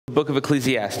Book of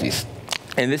Ecclesiastes.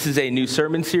 And this is a new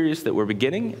sermon series that we're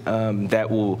beginning that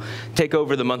will take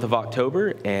over the month of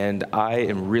October, and I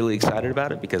am really excited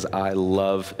about it because I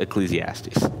love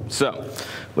Ecclesiastes. So,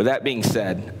 with that being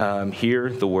said, hear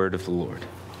the word of the Lord.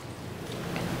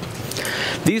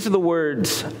 These are the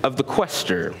words of the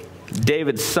quaestor,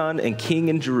 David's son and king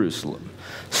in Jerusalem.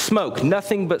 Smoke,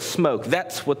 nothing but smoke.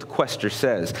 That's what the quaestor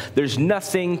says. There's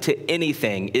nothing to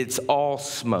anything. It's all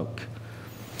smoke.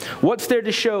 What's there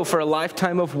to show for a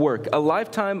lifetime of work, a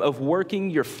lifetime of working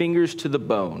your fingers to the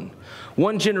bone?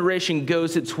 One generation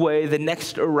goes its way, the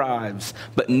next arrives,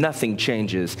 but nothing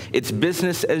changes. It's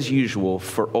business as usual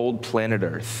for old planet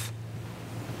Earth.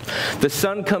 The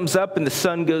sun comes up and the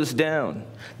sun goes down.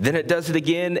 Then it does it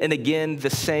again and again,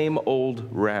 the same old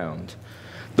round.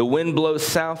 The wind blows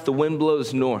south, the wind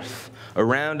blows north.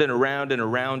 Around and around and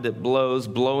around it blows,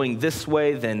 blowing this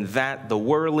way, then that, the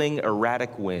whirling,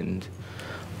 erratic wind.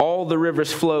 All the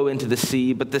rivers flow into the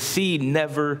sea, but the sea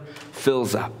never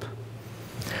fills up.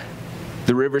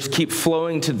 The rivers keep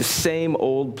flowing to the same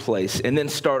old place and then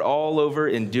start all over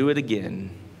and do it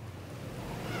again.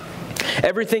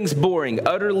 Everything's boring,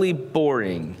 utterly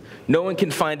boring. No one can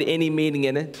find any meaning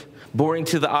in it. Boring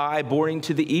to the eye, boring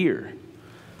to the ear.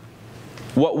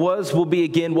 What was will be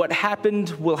again. What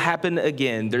happened will happen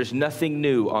again. There's nothing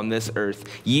new on this earth.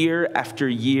 Year after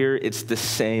year, it's the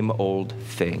same old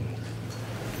thing.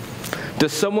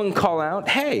 Does someone call out,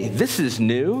 "Hey, this is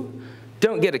new"?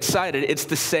 Don't get excited. It's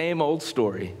the same old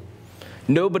story.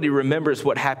 Nobody remembers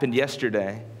what happened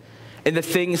yesterday. And the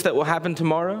things that will happen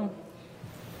tomorrow,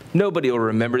 nobody will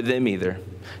remember them either.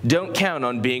 Don't count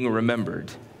on being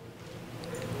remembered.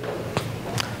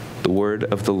 The word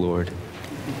of the Lord.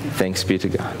 Thanks be to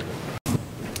God.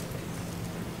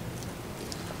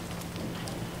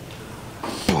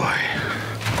 Boy.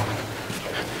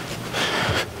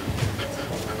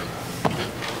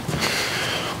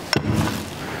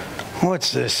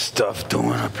 What's this stuff doing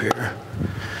up here?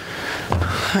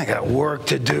 I got work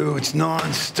to do. It's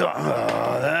non-stop.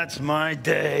 Oh, that's my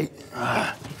day.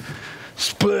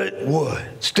 Split wood,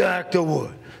 stack the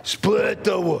wood, split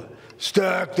the wood,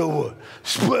 stack the wood,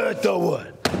 split the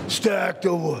wood, stack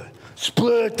the wood,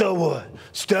 split the wood,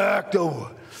 stack the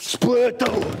wood, split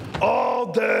the wood,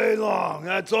 all day long.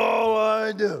 That's all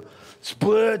I do.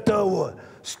 Split the wood,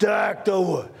 stack the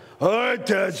wood. All right,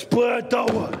 Ted, split the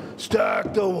wood,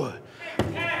 stack the wood.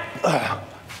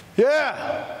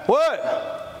 Yeah, what?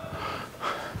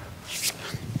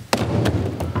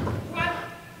 What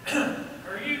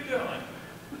are you doing?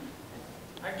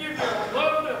 I give you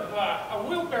a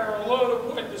wheelbarrow load of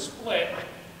wood to split.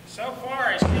 So far,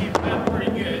 I see you've done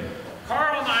pretty good.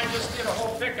 Carl and I just did a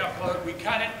whole pickup load. We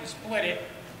cut it and split it.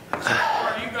 So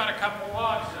far, you got a couple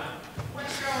logs done.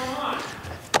 What's going on?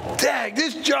 Dag,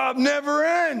 this job never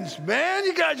ends, man.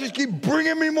 You guys just keep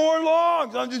bringing me more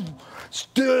logs. I'm just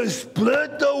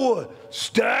split the wood,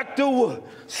 stack the wood,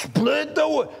 split the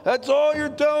wood. That's all you're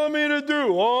telling me to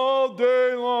do all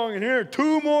day long. And here,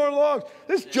 2 more logs.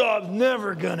 This job's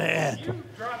never gonna end. You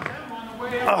dropped them on the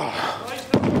way up.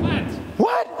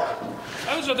 What?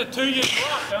 Those are the 2 you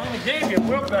dropped. I only gave you a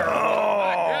wheelbarrow.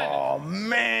 Oh,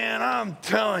 man, I'm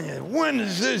telling you, when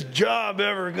is this job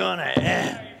ever gonna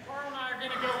end? Carl and I are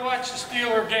going to go watch the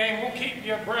Steeler game. We'll keep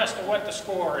you abreast of what the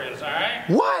score is, all right?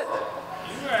 What?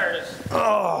 You are.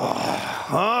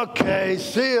 Oh, okay.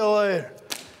 See you later.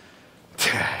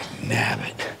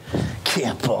 Nabbit.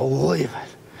 Can't believe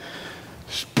it.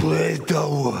 Split the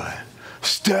wood.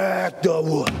 Stack the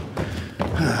wood.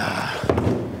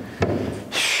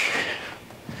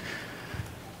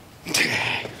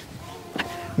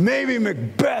 Maybe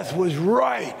Macbeth was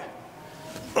right.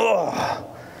 Oh,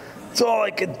 that's all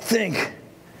I could think.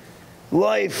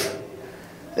 Life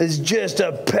is just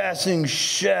a passing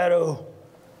shadow.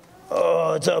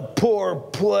 Oh, it's a poor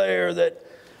player that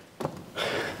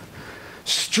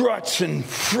struts and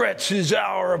frets his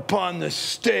hour upon the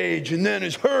stage and then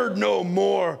is heard no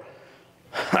more.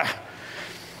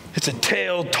 It's a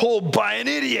tale told by an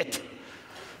idiot.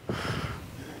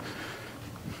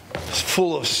 It's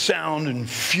full of sound and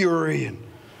fury,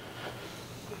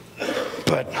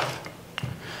 but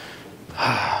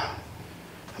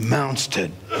amounts to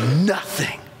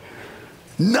nothing.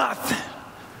 Nothing.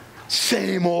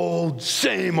 Same old,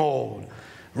 same old.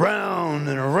 Round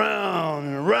and around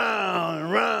and around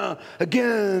and around.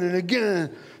 Again and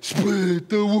again. Split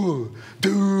the wood.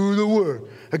 Do the work.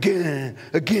 Again,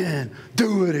 again.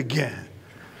 Do it again.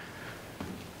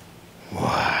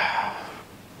 Wow.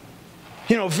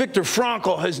 You know, Viktor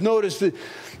Frankl has noticed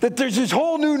that there's this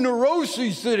whole new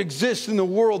neuroses that exists in the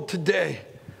world today.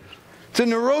 It's a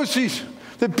neuroses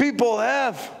that people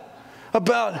have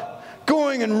about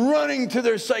going and running to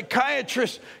their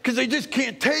psychiatrist because they just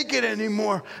can't take it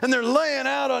anymore. And they're laying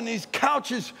out on these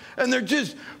couches and they're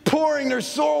just pouring their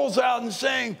souls out and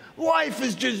saying, life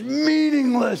is just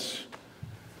meaningless.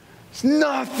 It's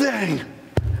nothing.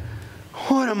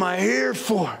 What am I here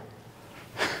for?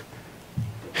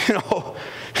 You know,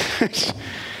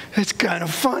 it's kind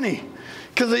of funny.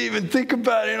 Because I even think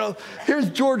about it, you know, here's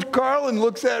George Carlin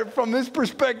looks at it from this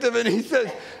perspective and he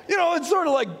says, you know, it's sort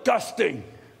of like dusting.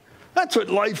 That's what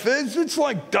life is. It's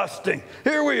like dusting.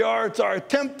 Here we are. It's our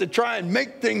attempt to try and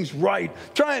make things right,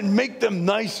 try and make them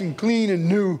nice and clean and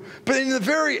new. But in the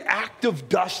very act of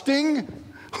dusting,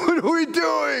 what are we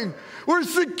doing? We're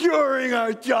securing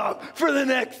our job for the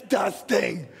next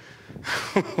dusting.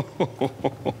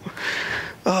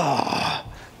 Oh,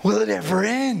 will it ever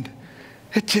end?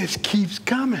 It just keeps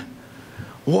coming.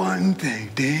 One thing,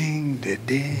 ding, da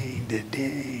ding, da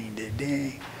ding, da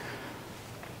ding.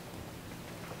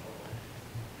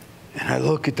 And I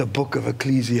look at the book of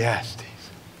Ecclesiastes.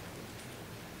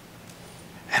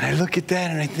 And I look at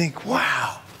that and I think,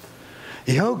 wow,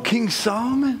 you know, King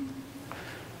Solomon,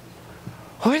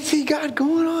 what's he got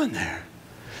going on there?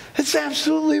 It's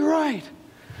absolutely right.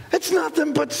 It's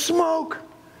nothing but smoke.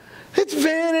 It's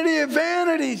vanity of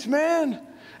vanities, man.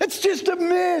 It's just a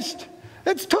mist.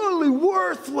 It's totally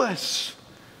worthless.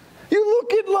 You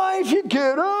look at life, you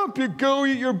get up, you go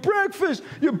eat your breakfast,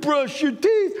 you brush your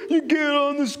teeth, you get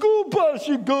on the school bus,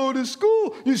 you go to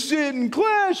school, you sit in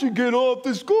class, you get off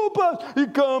the school bus, you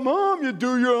come home, you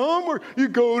do your homework, you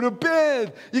go to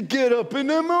bed, you get up in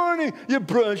the morning, you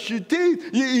brush your teeth,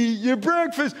 you eat your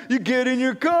breakfast, you get in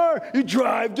your car, you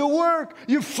drive to work,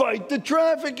 you fight the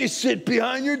traffic, you sit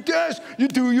behind your desk, you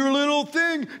do your little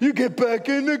thing, you get back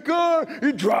in the car,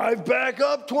 you drive back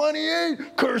up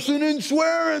 28, cursing and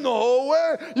swearing the whole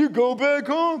way. You go back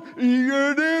home, eat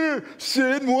your dinner,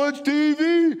 sit and watch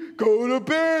TV, go to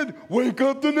bed, wake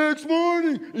up the next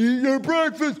morning, eat your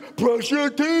breakfast, brush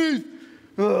your teeth.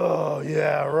 Oh,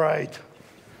 yeah, right.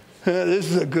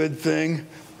 This is a good thing.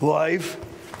 Life.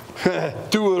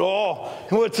 Do it all.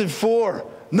 What's it for?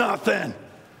 Nothing.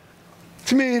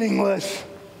 It's meaningless.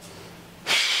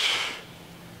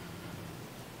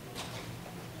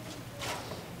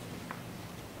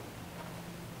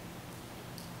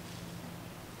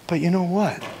 But you know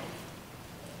what?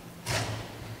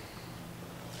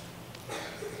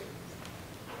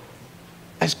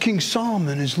 As King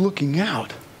Solomon is looking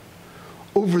out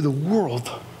over the world,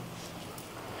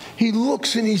 he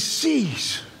looks and he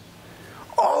sees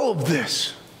all of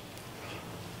this.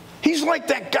 He's like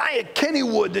that guy at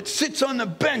Kennywood that sits on the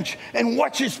bench and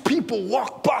watches people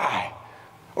walk by.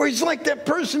 Or he's like that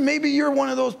person, maybe you're one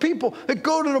of those people that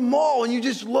go to the mall and you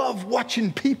just love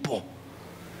watching people.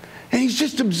 And he's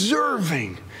just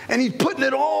observing, and he's putting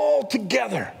it all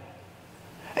together.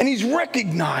 And he's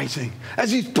recognizing,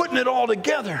 as he's putting it all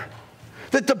together,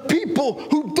 that the people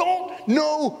who don't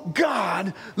know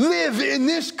God live in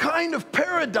this kind of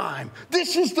paradigm.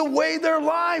 This is the way their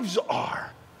lives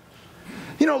are.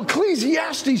 You know,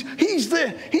 Ecclesiastes, he's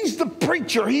the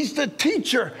preacher, he's the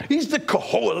teacher, he's the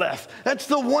Koholeth. That's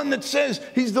the one that says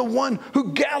he's the one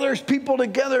who gathers people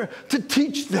together to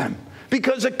teach them.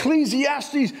 Because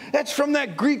Ecclesiastes, that's from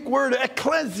that Greek word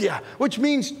ecclesia, which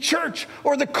means church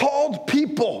or the called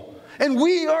people. And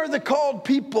we are the called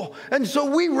people. And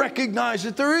so we recognize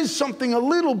that there is something a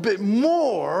little bit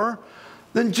more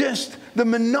than just the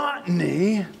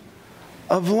monotony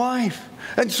of life.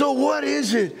 And so what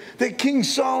is it that King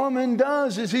Solomon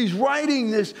does as he's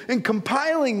writing this and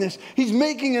compiling this? He's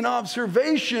making an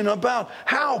observation about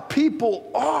how people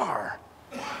are.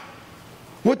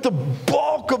 With the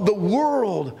bulk of the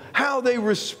world, how they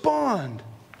respond.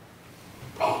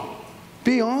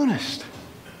 Be honest.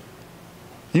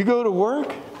 You go to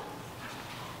work?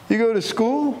 You go to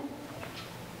school?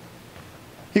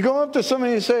 You go up to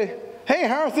somebody and say, hey,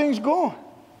 how are things going?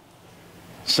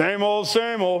 Same old,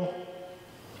 same old.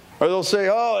 Or they'll say,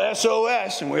 oh,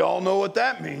 SOS, and we all know what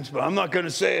that means, but I'm not going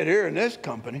to say it here in this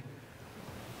company.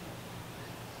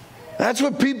 That's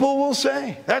what people will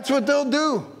say. That's what they'll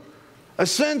do. A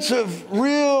sense of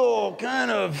real kind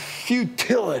of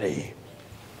futility.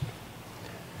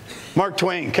 Mark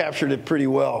Twain captured it pretty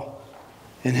well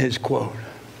in his quote.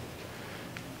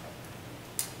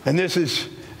 And this is,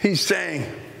 he's saying,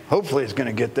 hopefully it's going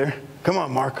to get there. Come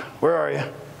on, Mark, where are you?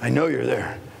 I know you're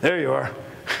there. There you are.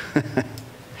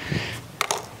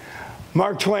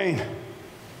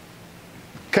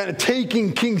 kind of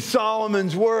taking King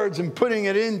Solomon's words and putting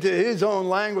it into his own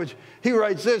language, he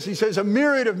writes this. He says, a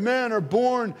myriad of men are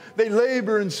born. They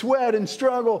labor and sweat and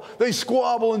struggle. They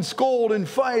squabble and scold and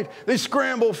fight. They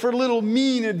scramble for little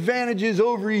mean advantages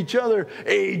over each other.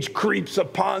 Age creeps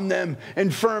upon them.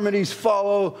 Infirmities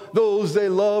follow. Those they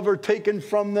love are taken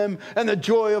from them. And the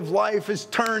joy of life is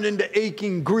turned into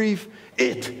aching grief.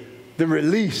 The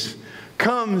release,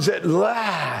 comes at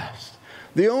last.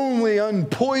 The only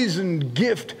unpoisoned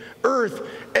gift earth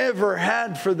ever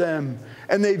had for them.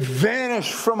 And they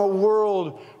vanished from a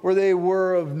world where they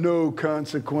were of no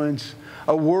consequence.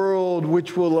 A world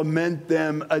which will lament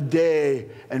them a day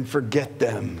and forget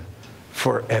them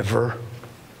forever.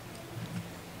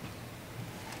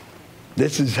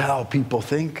 This is how people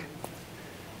think.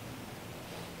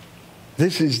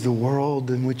 This is the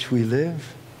world in which we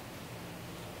live.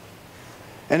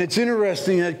 And it's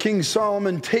interesting that King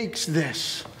Solomon takes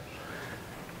this,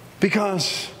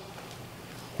 because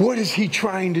what is he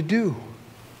trying to do?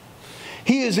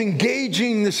 He is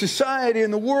engaging the society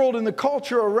and the world and the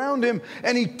culture around him,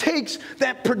 and he takes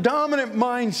that predominant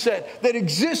mindset that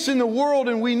exists in the world,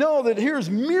 and we know that here's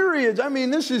myriads. I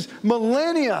mean, this is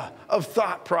millennia of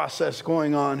thought process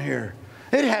going on here.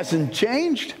 It hasn't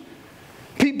changed.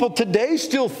 People today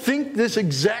still think this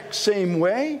exact same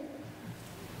way.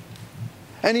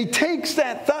 And he takes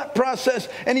that thought process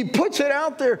and he puts it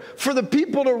out there for the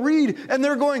people to read, and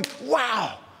they're going,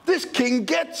 wow, this king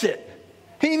gets it.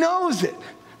 He knows it.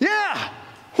 Yeah.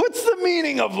 What's the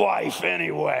meaning of life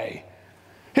anyway?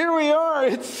 Here we are.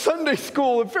 It's Sunday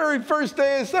school, the very first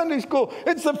day of Sunday school.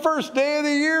 It's the first day of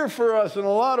the year for us in a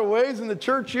lot of ways. In the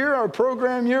church year, our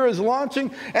program year is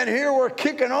launching. And here we're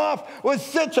kicking off with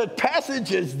such a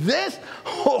passage as this.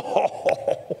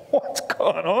 Oh, what's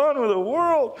going on with the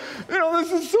world? You know,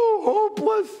 this is so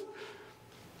hopeless.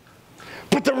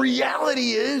 But the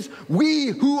reality is, we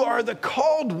who are the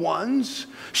called ones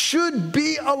should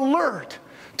be alert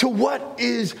to what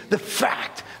is the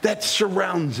fact that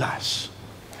surrounds us.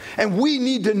 And we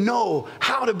need to know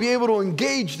how to be able to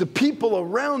engage the people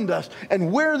around us and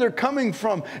where they're coming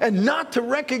from, and not to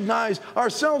recognize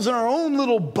ourselves in our own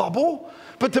little bubble,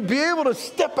 but to be able to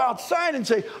step outside and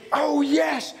say, oh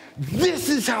yes, this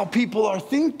is how people are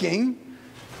thinking.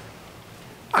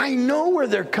 I know where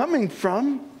they're coming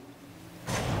from.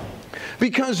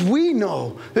 Because we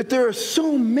know that there are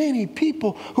so many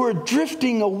people who are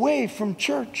drifting away from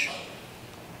church.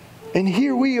 And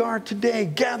here we are today,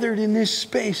 gathered in this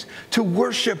space to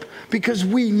worship, because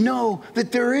we know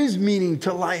that there is meaning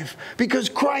to life, because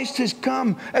Christ has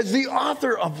come as the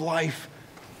author of life.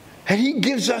 And he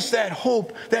gives us that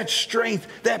hope, that strength,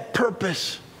 that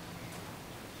purpose.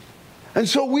 And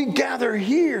so we gather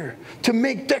here to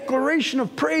make declaration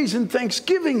of praise and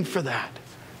thanksgiving for that.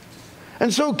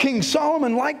 And so King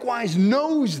Solomon likewise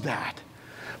knows that.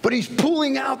 But he's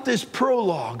pulling out this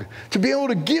prologue to be able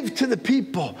to give to the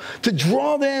people, to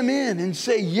draw them in and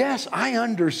say, yes, I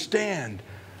understand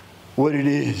what it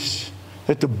is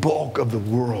that the bulk of the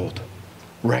world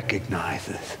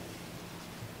recognizes.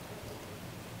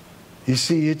 You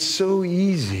see, it's so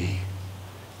easy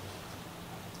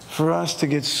for us to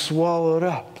get swallowed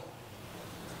up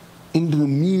into the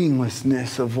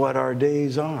meaninglessness of what our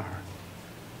days are.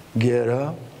 Get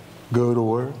up, go to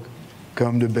work,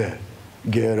 come to bed.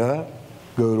 Get up,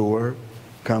 go to work,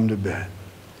 come to bed.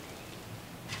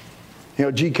 You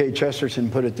know, G.K. Chesterton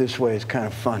put it this way. It's kind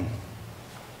of fun.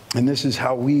 And this is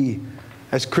how we,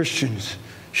 as Christians,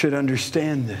 should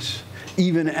understand this,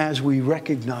 even as we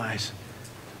recognize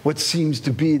what seems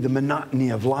to be the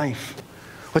monotony of life,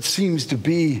 what seems to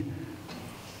be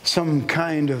some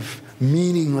kind of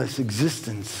meaningless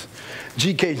existence.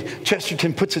 G.K.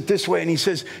 Chesterton puts it this way, and he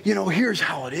says, you know, here's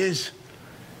how it is.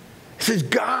 He says,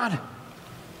 God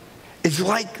is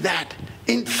like that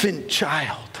infant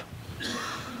child.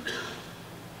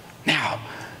 Now,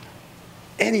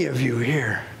 any of you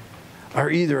here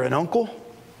are either an uncle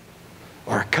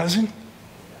or a cousin,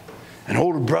 an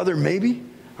older brother maybe,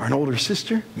 or an older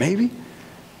sister maybe.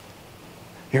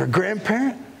 You're a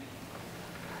grandparent.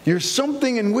 You're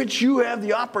something in which you have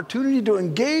the opportunity to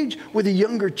engage with a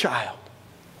younger child.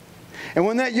 And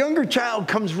when that younger child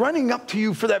comes running up to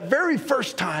you for that very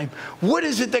first time, what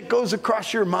is it that goes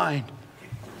across your mind?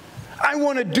 I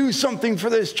want to do something for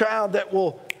this child that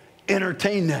will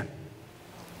entertain them.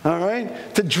 All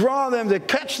right? To draw them, to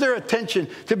catch their attention,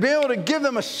 to be able to give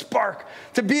them a spark,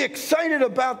 to be excited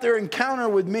about their encounter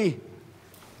with me.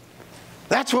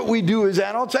 That's what we do as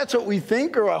adults. That's what we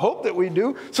think, or I hope that we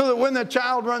do, so that when the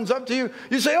child runs up to you,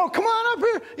 you say, oh, come on up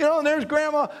here. You know, and there's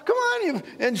grandma. Come on.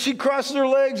 And she crosses her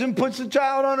legs and puts the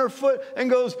child on her foot and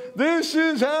goes, this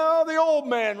is how the old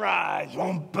man rides.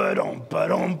 And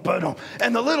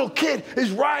the little kid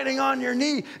is riding on your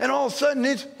knee, and all of a sudden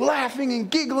it's laughing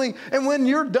and giggling. And when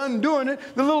you're done doing it,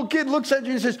 the little kid looks at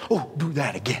you and says, oh, do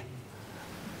that again.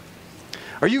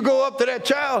 Or you go up to that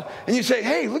child and you say,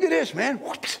 hey, look at this, man.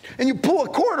 And you pull a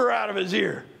quarter out of his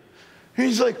ear. And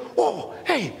he's like, oh,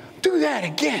 hey, do that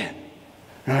again.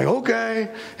 And I'm like,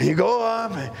 okay. And you go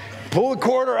up and pull a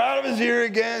quarter out of his ear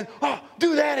again. Oh,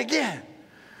 do that again.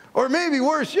 Or maybe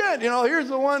worse yet, you know, here's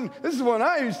the one, this is the one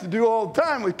I used to do all the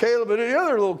time with Caleb, and the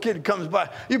other little kid comes by.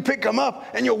 You pick them up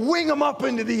and you wing them up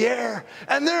into the air,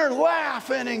 and they're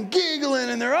laughing and giggling,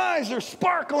 and their eyes are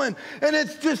sparkling, and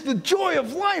it's just the joy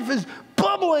of life is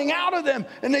bubbling out of them,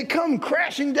 and they come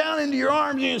crashing down into your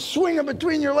arms, and you swing them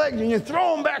between your legs, and you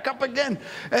throw them back up again,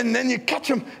 and then you catch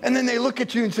them, and then they look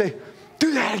at you and say,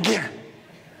 do that again.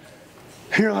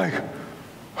 And you're like,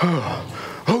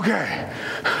 oh, okay.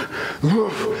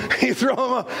 You throw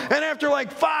them up, and after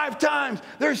like 5 times,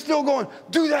 they're still going,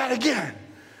 do that again.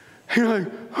 And you're like,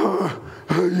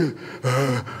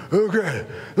 okay,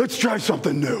 let's try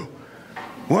something new.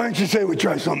 Why don't you say we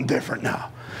try something different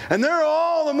now? And they're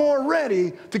all the more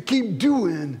ready to keep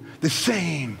doing the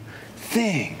same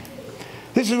thing.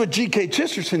 This is what G.K.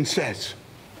 Chesterton says,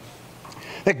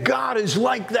 that God is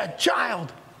like that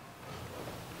child.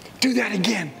 Do that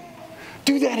again.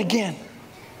 Do that again.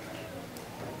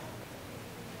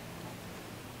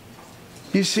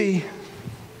 You see,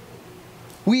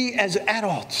 we as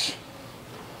adults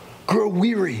grow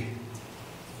weary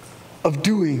of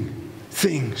doing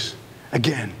things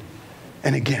again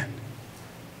and again,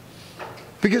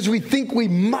 because we think we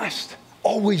must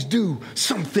always do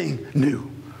something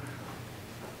new.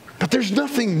 But there's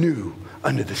nothing new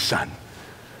under the sun.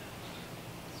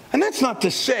 And that's not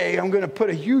to say I'm going to put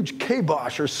a huge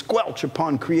kibosh or squelch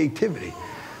upon creativity.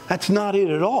 That's not it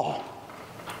at all.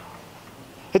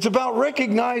 It's about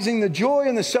recognizing the joy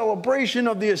and the celebration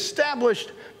of the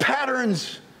established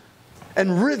patterns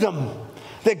and rhythm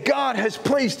that God has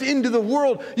placed into the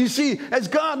world. You see, as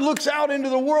God looks out into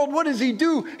the world, what does he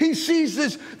do? He sees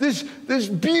this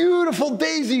beautiful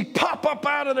daisy pop up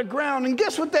out of the ground. And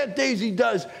guess what that daisy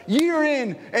does? Year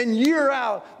in and year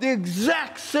out, the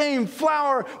exact same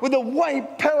flower with the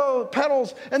white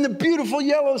petals and the beautiful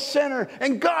yellow center.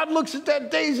 And God looks at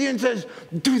that daisy and says,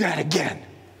 do that again.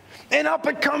 And up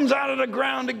it comes out of the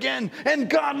ground again. And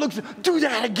God looks, do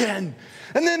that again.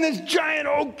 And then this giant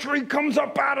oak tree comes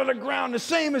up out of the ground, the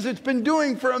same as it's been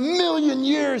doing for 1,000,000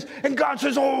 years. And God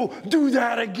says, oh, do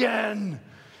that again.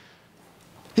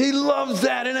 He loves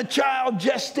that. And a child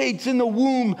gestates in the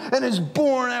womb and is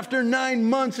born after 9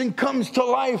 months and comes to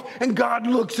life. And God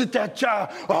looks at that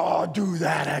child, oh, do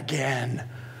that again.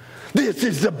 This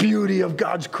is the beauty of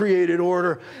God's created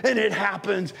order, and it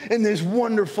happens in this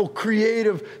wonderful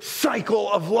creative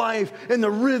cycle of life, in the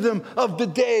rhythm of the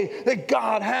day that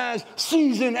God has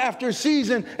season after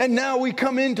season. And now we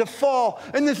come into fall,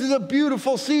 and this is a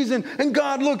beautiful season, and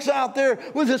God looks out there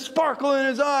with a sparkle in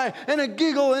his eye and a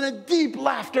giggle and a deep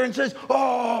laughter and says,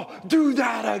 oh, do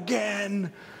that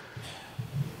again.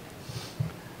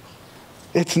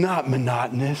 It's not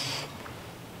monotonous.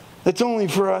 It's only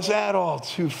for us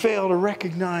adults who fail to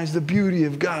recognize the beauty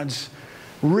of God's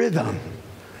rhythm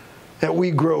that we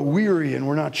grow weary and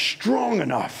we're not strong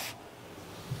enough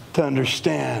to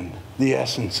understand the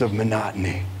essence of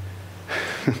monotony.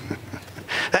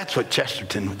 That's what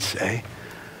Chesterton would say.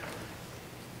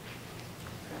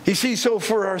 You see, so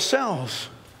for ourselves,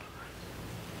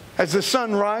 as the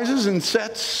sun rises and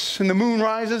sets, and the moon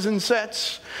rises and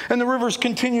sets, and the rivers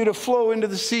continue to flow into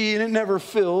the sea, and it never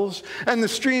fills, and the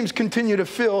streams continue to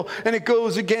fill, and it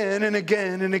goes again and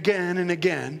again and again and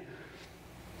again.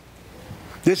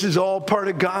 This is all part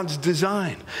of God's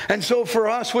design. And so for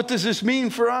us, what does this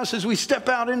mean for us as we step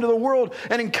out into the world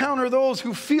and encounter those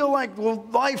who feel like, well,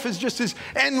 life is just this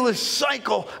endless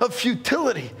cycle of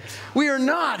futility? We are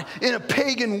not in a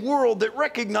pagan world that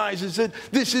recognizes that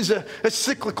this is a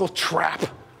cyclical trap.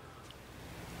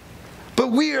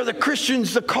 But we are the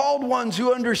Christians, the called ones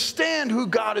who understand who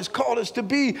God has called us to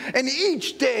be. And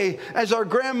each day, as our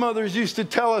grandmothers used to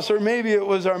tell us, or maybe it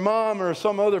was our mom or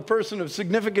some other person of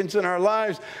significance in our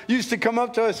lives, used to come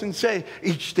up to us and say,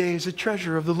 each day is a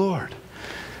treasure of the Lord.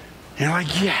 And you're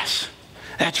like, yes.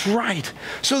 That's right.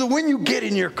 So that when you get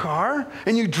in your car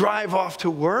and you drive off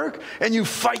to work and you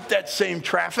fight that same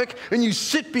traffic and you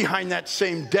sit behind that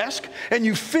same desk and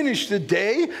you finish the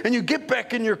day and you get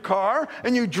back in your car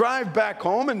and you drive back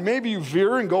home, and maybe you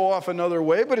veer and go off another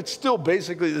way, but it's still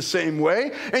basically the same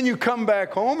way, and you come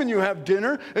back home and you have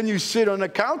dinner and you sit on the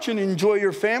couch and enjoy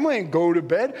your family and go to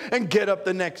bed and get up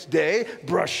the next day,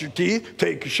 brush your teeth,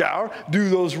 take a shower, do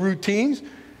those routines.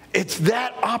 It's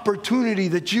that opportunity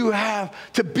that you have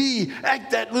to be like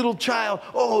that little child.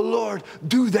 Oh, Lord,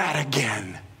 do that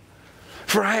again.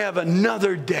 For I have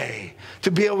another day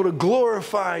to be able to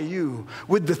glorify you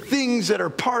with the things that are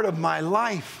part of my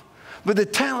life, with the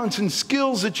talents and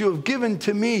skills that you have given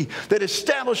to me that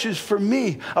establishes for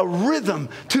me a rhythm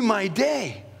to my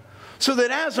day. So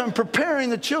that as I'm preparing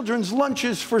the children's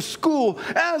lunches for school,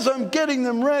 as I'm getting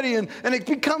them ready, and it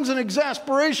becomes an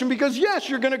exasperation because, yes,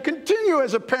 you're going to continue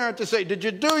as a parent to say, did you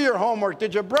do your homework?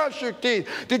 Did you brush your teeth?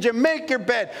 Did you make your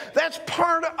bed? That's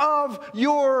part of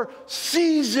your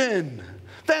season.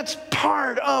 That's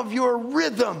part of your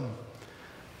rhythm.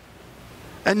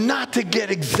 And not to get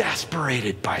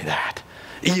exasperated by that,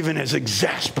 even as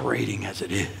exasperating as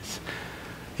it is.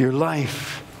 Your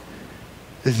life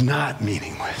is not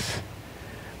meaningless.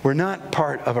 We're not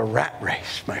part of a rat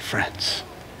race, my friends.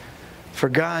 For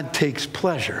God takes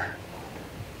pleasure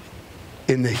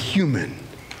in the human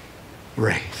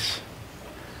race.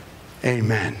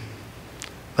 Amen.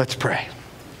 Let's pray.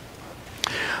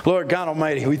 Lord God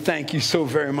Almighty, we thank you so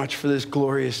very much for this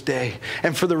glorious day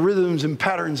and for the rhythms and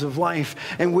patterns of life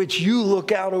in which you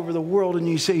look out over the world and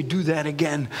you say, do that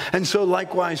again. And so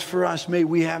likewise for us, may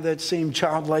we have that same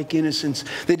childlike innocence,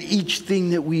 that each thing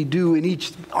that we do and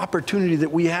each opportunity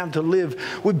that we have to live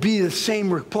would be the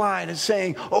same reply to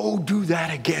saying, oh, do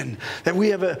that again. That we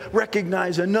have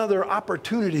recognize another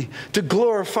opportunity to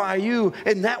glorify you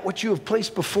and that which you have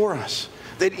placed before us.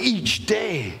 That each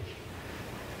day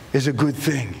is a good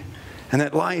thing, and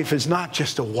that life is not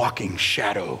just a walking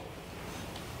shadow,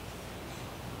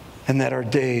 and that our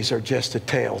days are just a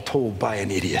tale told by an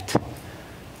idiot,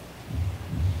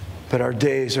 but our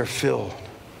days are filled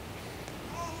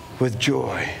with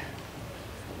joy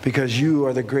because you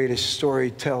are the greatest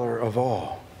storyteller of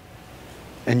all,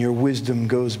 and your wisdom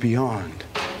goes beyond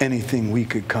anything we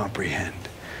could comprehend.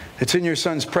 It's in your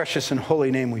Son's precious and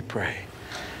holy name we pray.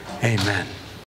 Amen.